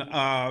certain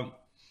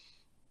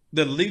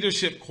the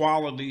leadership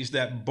qualities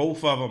that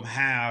both of them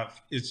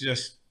have is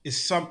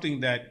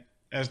something that,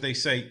 as they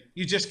say,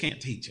 you just can't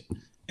teach it.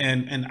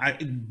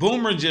 And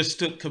Boomer just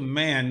took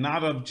command,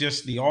 not of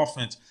just the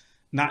offense,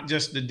 not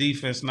just the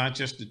defense, not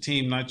just the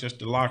team, not just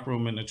the locker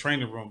room and the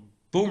training room.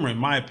 Boomer, in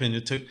my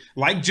opinion,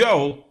 like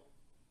Joe,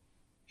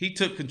 he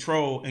took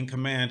control and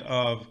command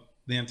of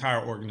the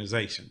entire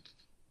organization.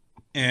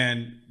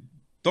 And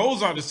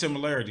those are the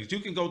similarities.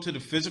 You can go to the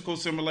physical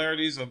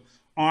similarities of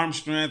arm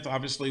strength.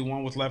 Obviously,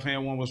 one was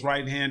left-handed, one was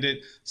right-handed.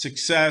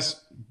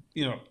 Success,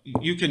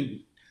 you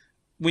can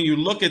 – when you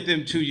look at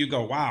them two, you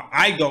go, wow.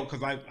 I go,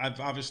 because I've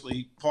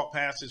obviously caught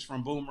passes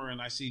from Boomer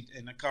and I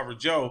cover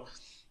Joe.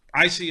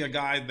 I see a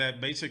guy that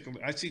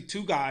I see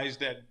two guys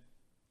that,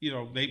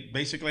 they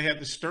basically have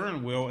the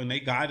steering wheel and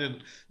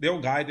they'll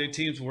guide their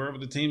teams wherever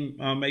the team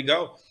may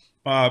go.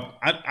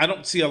 I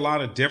don't see a lot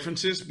of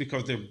differences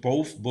because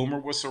Boomer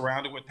was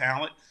surrounded with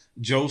talent.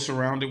 Joe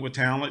surrounded with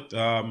talent.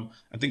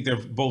 I think they're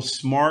both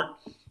smart.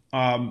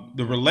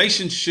 The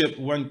relationship,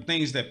 one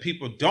things that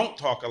people don't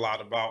talk a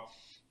lot about,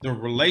 the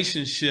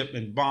relationship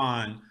and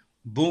bond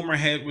Boomer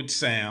had with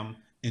Sam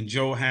and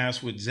Joe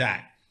has with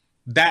Zach.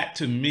 That,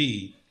 to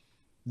me,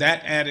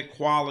 that added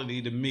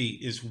quality to me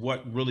is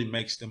what really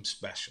makes them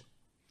special.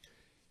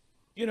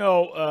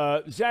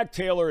 Zach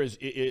Taylor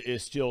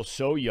is still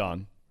so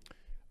young.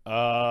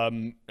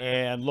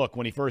 And look,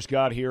 when he first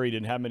got here, he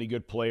didn't have many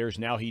good players.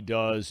 Now he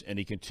does, and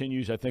he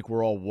continues. I think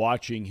we're all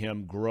watching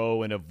him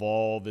grow and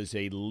evolve as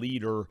a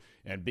leader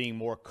and being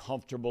more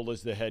comfortable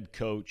as the head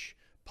coach.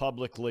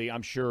 Publicly,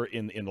 I'm sure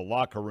in the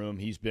locker room,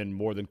 he's been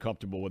more than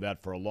comfortable with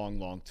that for a long,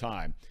 long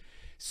time.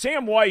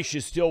 Sam Weiss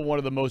is still one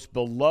of the most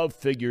beloved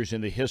figures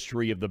in the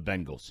history of the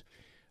Bengals.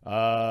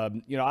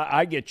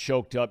 I get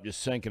choked up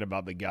just thinking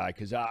about the guy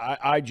because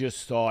I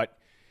just thought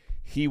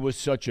he was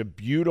such a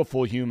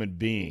beautiful human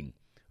being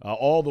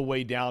all the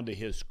way down to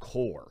his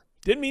core.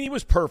 Didn't mean he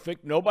was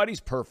perfect.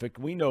 Nobody's perfect.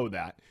 We know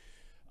that.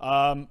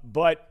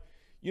 But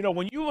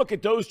when you look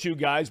at those two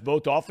guys,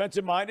 both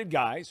offensive-minded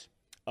guys,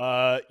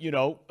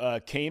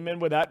 came in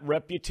with that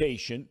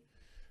reputation.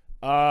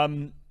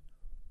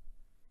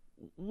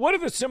 What are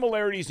the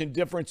similarities and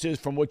differences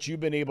from what you've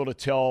been able to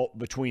tell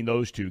between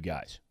those two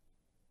guys?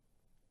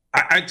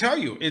 I tell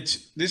you,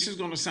 this is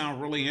going to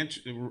sound really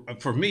interesting.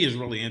 For me, is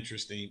really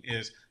interesting.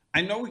 Is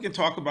I know we can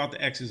talk about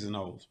the X's and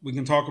O's. We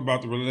can talk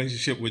about the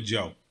relationship with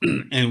Joe,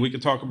 and we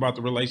can talk about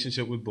the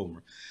relationship with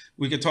Boomer.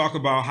 We can talk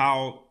about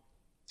how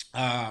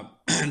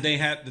they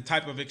had the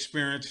type of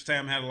experience.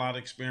 Sam had a lot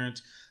of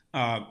experience.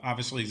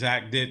 Obviously,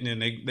 Zach didn't,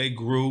 and they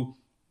grew.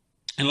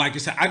 And like I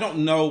said, I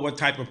don't know what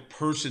type of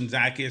person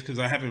Zach is because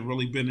I haven't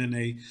really been in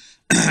a,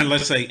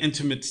 let's say,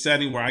 intimate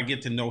setting where I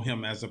get to know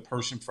him as a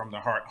person from the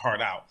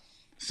heart out.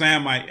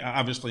 Sam, I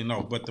obviously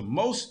know. But the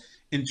most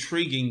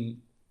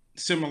intriguing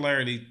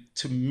similarity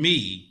to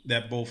me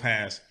that both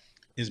has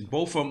is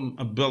both of them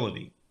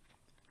ability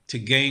to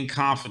gain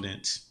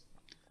confidence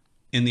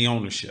in the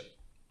ownership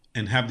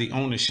and have the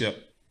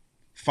ownership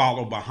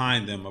follow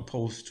behind them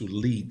opposed to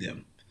lead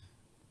them.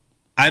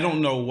 I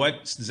don't know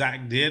what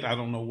Zach did. I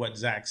don't know what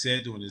Zach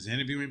said during his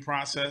interviewing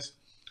process,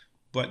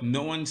 but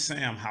knowing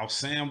Sam, how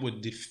Sam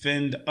would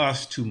defend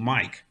us to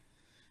Mike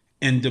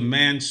and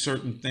demand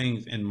certain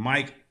things, and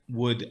Mike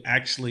would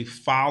actually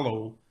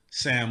follow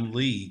Sam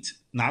leads.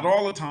 Not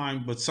all the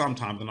time, but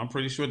sometimes, and I'm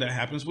pretty sure that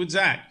happens with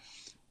Zach.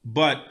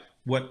 But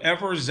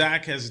whatever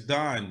Zach has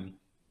done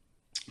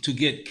to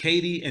get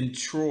Katie and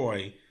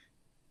Troy,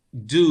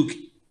 Duke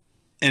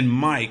and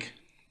Mike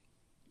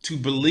to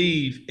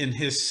believe in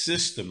his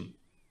system,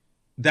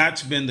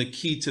 that's been the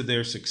key to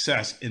their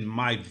success, in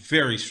my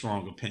very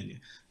strong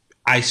opinion.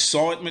 I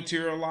saw it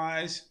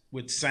materialize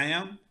with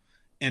Sam,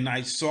 and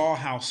I saw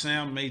how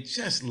Sam made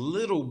just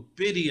little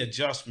bitty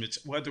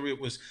adjustments, whether it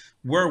was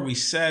where we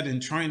sat in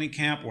training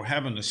camp or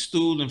having a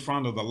stool in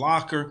front of the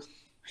locker.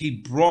 He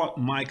brought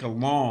Mike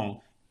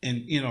along.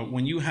 And,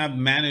 when you have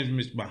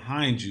management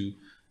behind you,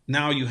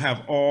 now you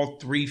have all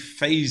three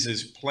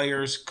phases,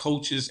 players,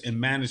 coaches, and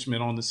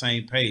management on the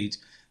same page.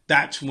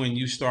 That's when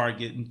you start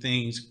getting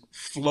things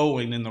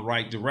flowing in the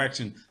right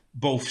direction,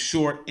 both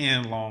short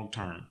and long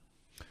term.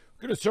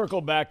 We're going to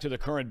circle back to the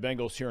current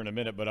Bengals here in a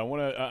minute, but I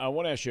want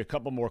to ask you a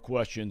couple more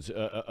questions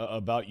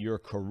about your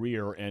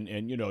career.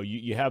 And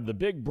you have the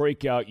big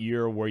breakout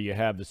year where you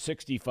have the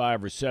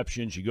 65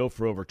 receptions, you go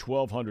for over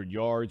 1,200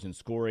 yards and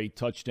score 8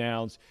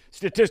 touchdowns.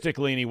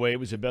 Statistically, anyway, it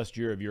was the best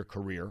year of your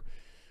career.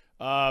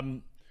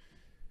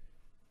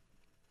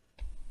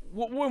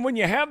 When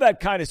you have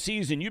that kind of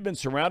season, you've been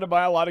surrounded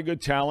by a lot of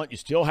good talent. You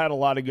still had a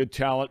lot of good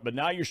talent, but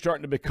now you're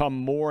starting to become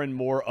more and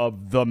more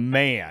of the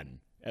man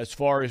as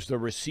far as the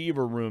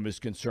receiver room is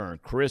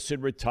concerned. Chris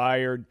had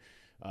retired.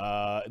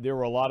 There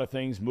were a lot of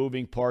things,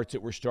 moving parts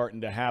that were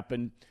starting to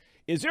happen.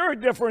 Is there a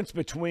difference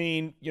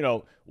between,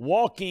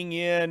 walking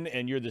in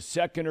and you're the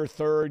second or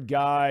third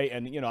guy?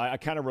 And, I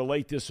kind of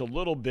relate this a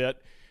little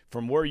bit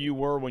from where you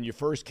were when you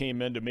first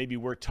came in to maybe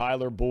where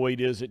Tyler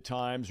Boyd is at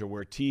times or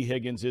where T.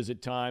 Higgins is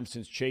at times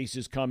since Chase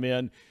has come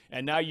in,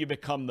 and now you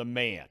become the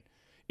man.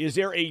 Is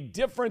there a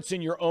difference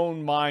in your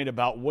own mind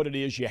about what it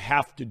is you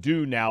have to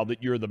do now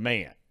that you're the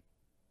man?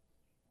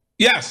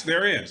 Yes,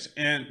 there is.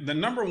 And the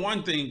number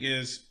one thing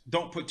is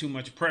don't put too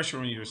much pressure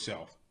on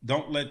yourself.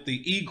 Don't let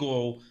the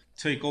ego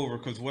take over,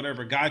 because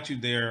whatever got you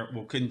there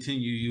will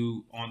continue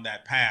you on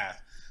that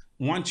path.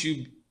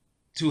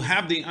 To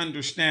have the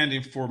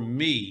understanding, for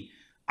me,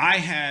 I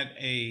had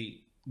a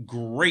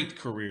great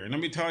career. And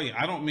let me tell you,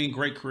 I don't mean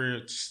great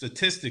career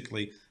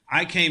statistically.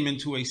 I came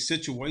into a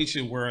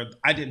situation where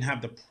I didn't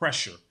have the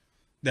pressure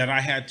that I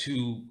had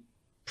to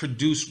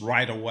produce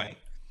right away.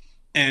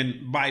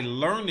 And by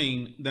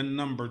learning the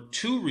number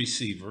 2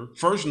 receiver,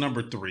 first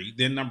number 3,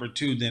 then number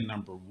 2, then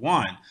number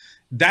 1,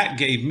 that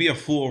gave me a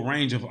full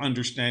range of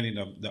understanding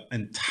of the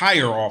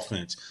entire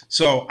offense.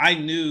 So I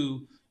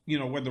knew,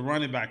 where the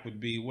running back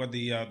would be, where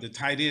the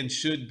tight end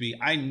should be.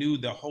 I knew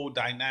the whole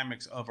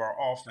dynamics of our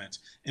offense.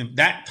 And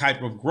that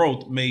type of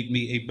growth made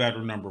me a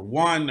better number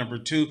 1, number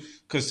 2,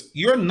 because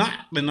you're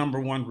not the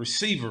number 1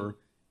 receiver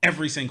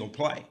every single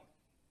play.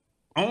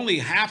 Only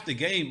half the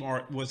game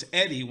was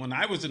Eddie. When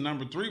I was the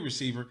number 3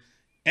 receiver,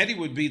 Eddie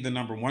would be the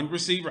number 1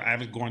 receiver. I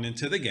was going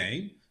into the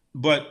game.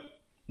 But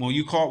when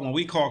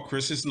we call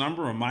Chris's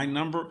number or my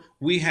number,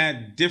 we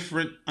had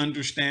different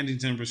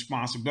understandings and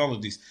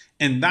responsibilities.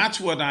 And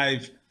that's what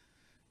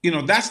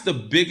that's the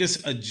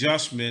biggest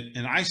adjustment.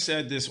 And I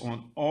said this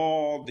on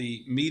all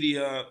the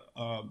media,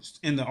 all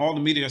the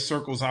media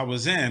circles I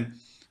was in.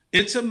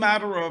 It's a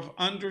matter of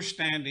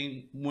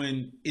understanding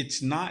when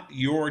it's not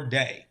your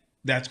day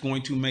that's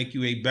going to make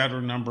you a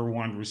better number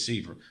 1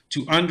 receiver.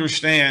 To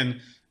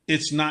understand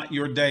it's not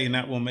your day, and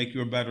that will make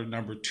you a better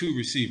number 2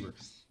 receiver.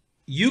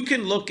 you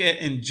can look at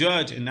and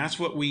judge, and that's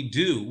what we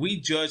do. We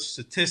judge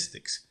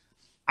statistics.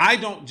 I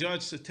don't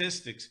judge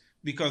statistics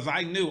because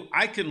I knew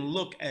I can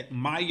look at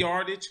my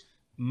yardage,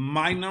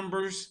 my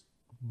numbers,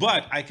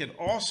 but I could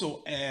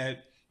also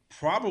add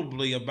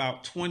probably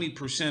about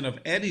 20% of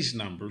Eddie's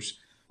numbers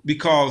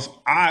because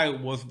I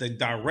was the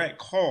direct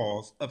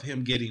cause of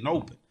him getting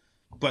open.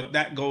 But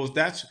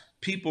that's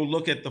people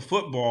look at the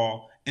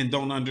football and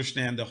don't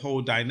understand the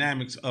whole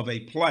dynamics of a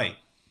play.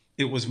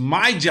 It was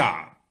my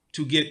job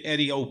to get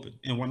Eddie open.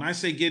 And when I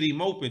say get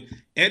him open,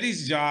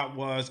 Eddie's job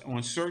was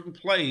on certain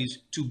plays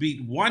to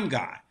beat one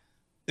guy.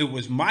 It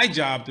was my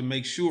job to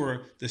make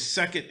sure the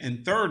second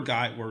and third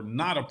guy were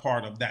not a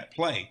part of that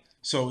play.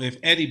 So if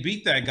Eddie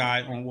beat that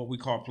guy on what we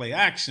call play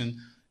action,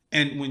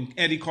 and when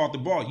Eddie caught the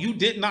ball, you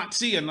did not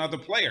see another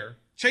player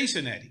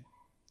chasing Eddie.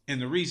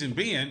 And the reason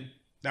being,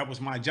 that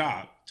was my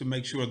job to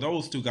make sure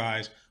those two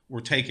guys were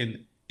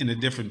taken in a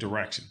different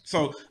direction.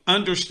 So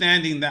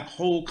understanding that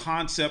whole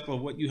concept of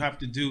what you have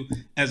to do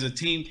as a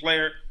team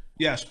player,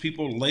 yes,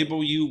 people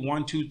label you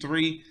 1, 2,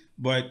 3,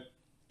 but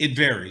it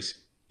varies.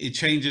 It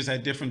changes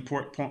at different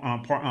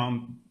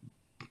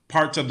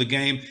parts of the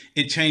game.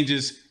 It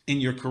changes in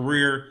your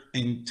career,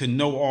 and to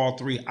know all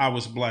three, I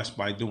was blessed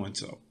by doing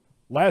so.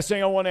 Last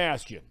thing I want to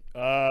ask you.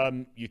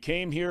 You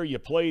came here, you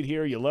played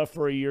here, you left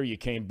for a year, you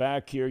came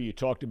back here, you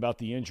talked about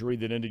the injury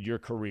that ended your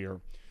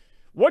career.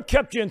 What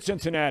kept you in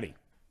Cincinnati?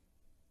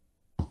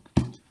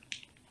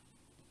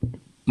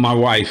 My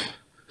wife.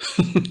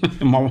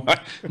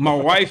 my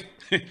wife,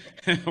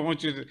 I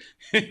want you to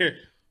hear,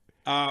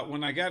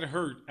 when I got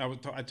hurt,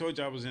 I told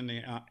you I was in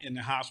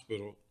the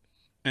hospital,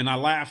 and I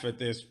laugh at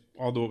this,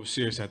 although it was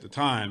serious at the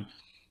time.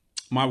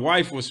 My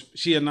wife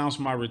she announced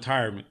my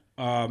retirement.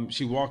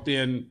 She walked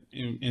in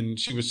and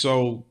she was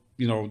so,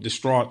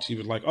 distraught. She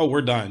was like, "Oh,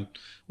 we're done.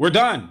 We're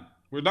done.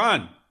 We're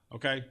done.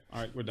 Okay.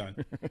 All right. We're done."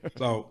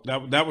 So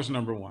that was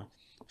number one.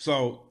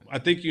 So I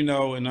think you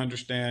know and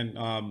understand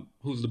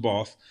who's the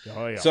boss.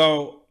 Oh, yeah.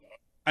 So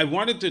I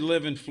wanted to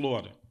live in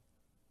Florida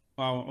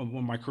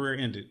when my career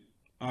ended.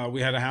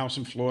 We had a house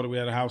in Florida. We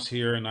had a house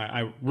here, and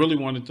I really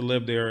wanted to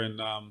live there.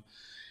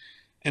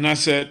 And I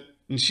said,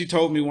 and she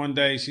told me one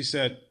day, she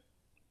said,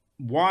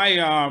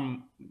 "Why?"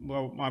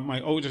 Well,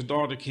 my oldest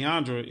daughter,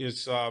 Keandra,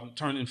 is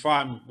turning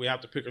 5. We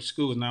have to pick her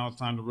school. Now it's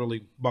time to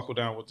really buckle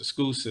down with the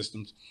school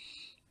systems.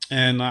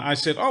 And I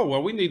said, "Oh,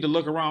 well, we need to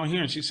look around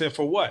here." And she said,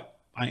 "For what?"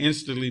 I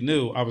instantly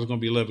knew I was going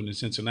to be living in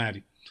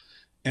Cincinnati.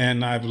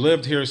 And I've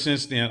lived here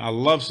since then. I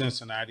love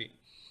Cincinnati.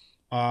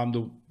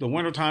 The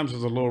winter times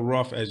is a little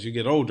rough as you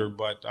get older,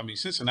 but I mean,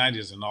 Cincinnati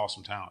is an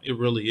awesome town. It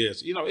really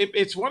is.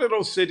 It's one of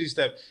those cities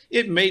that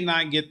it may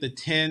not get the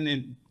 10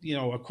 and,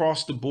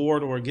 across the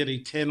board or get a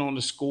 10 on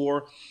the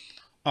score.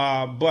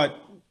 But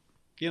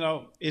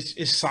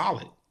it's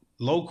solid.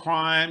 Low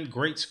crime,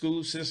 great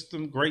school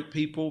system, great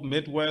people,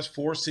 Midwest,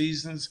 4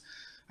 seasons.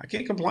 I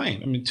can't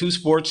complain. I mean, 2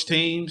 sports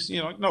teams,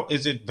 no,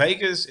 is it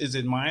Vegas? Is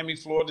it Miami,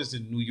 Florida? Is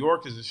it New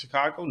York? Is it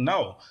Chicago?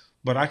 No.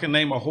 But I can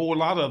name a whole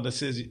lot of the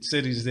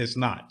cities that's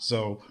not.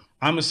 So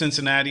I'm a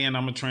Cincinnatian.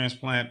 I'm a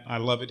transplant. I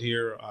love it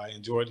here. I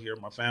enjoy it here.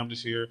 My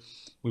family's here.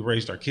 We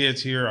raised our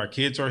kids here. Our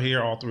kids are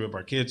here. All 3 of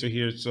our kids are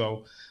here.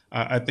 So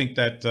I think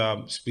that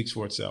speaks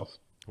for itself.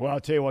 Well, I'll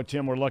tell you what,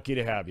 Tim, we're lucky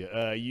to have you.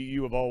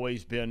 You have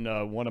always been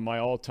one of my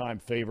all-time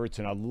favorites,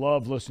 and I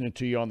love listening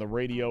to you on the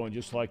radio. And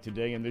just like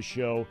today in this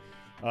show,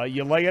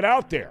 you lay it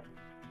out there.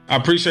 I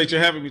appreciate you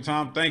having me,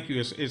 Tom. Thank you.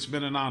 It's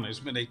been an honor.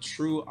 It's been a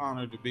true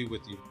honor to be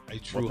with you.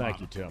 Well,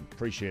 thank you, Tim.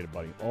 Appreciate it,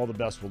 buddy. All the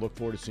best. We'll look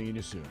forward to seeing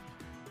you soon.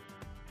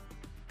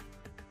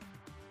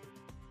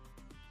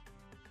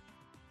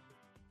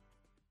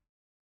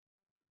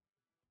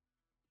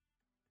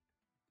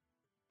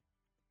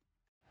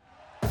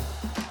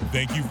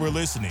 Thank you for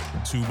listening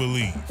to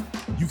Believe.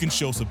 You can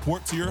show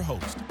support to your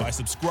host by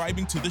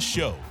subscribing to the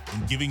show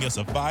and giving us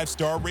a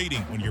 5-star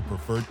rating on your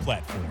preferred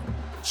platform.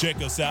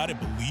 Check us out at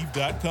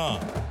Believe.com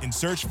and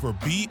search for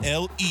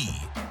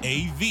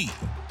BLEAV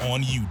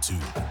on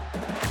YouTube.